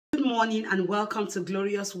Good morning and welcome to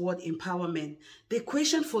Glorious Word Empowerment. The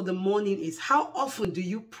question for the morning is, how often do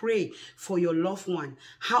you pray for your loved one?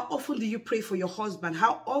 How often do you pray for your husband?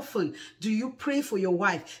 How often do you pray for your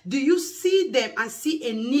wife? Do you see them and see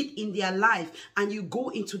a need in their life and you go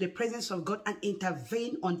into the presence of God and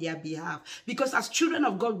intervene on their behalf? Because as children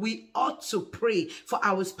of God, we ought to pray for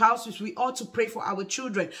our spouses. We ought to pray for our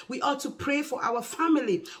children. We ought to pray for our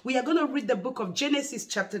family. We are going to read the book of Genesis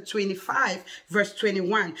chapter 25 verse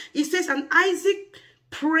 21. It says, and Isaac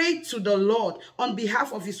prayed to the Lord on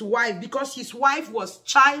behalf of his wife because his wife was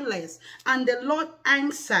childless. And the Lord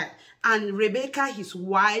answered, and Rebekah, his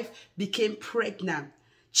wife, became pregnant.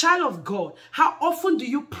 Child of God, how often do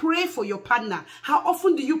you pray for your partner? How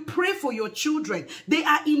often do you pray for your children? They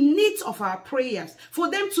are in need of our prayers.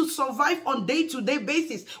 For them to survive on day-to-day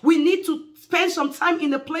basis, we need to spend some time in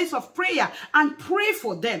the place of prayer and pray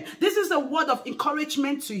for them. This is a word of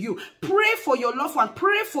encouragement to you. Pray for your loved one.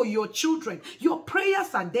 Pray for your children. Your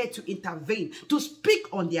prayers are there to intervene, to speak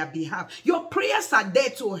on their behalf. Your prayers are there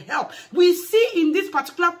to help. We see in this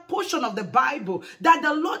particular portion of the Bible that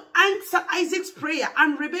the Lord answered Isaac's prayer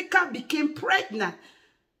and Rebekah became pregnant.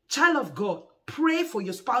 Child of God, pray for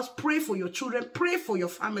your spouse, pray for your children, pray for your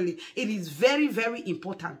family. It is very, very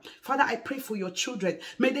important. Father, I pray for your children.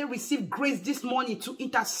 May they receive grace this morning to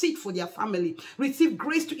intercede for their family. Receive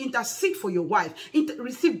grace to intercede for your wife.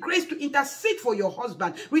 Receive grace to intercede for your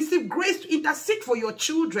husband. Receive grace to intercede for your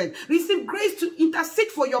children. Receive grace to intercede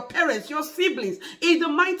for your parents, your siblings. In the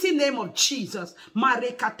mighty name of Jesus.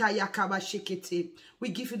 We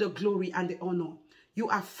give you the glory and the honor. You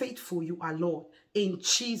are faithful, you are Lord. In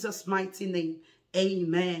Jesus' mighty name,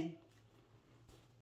 amen.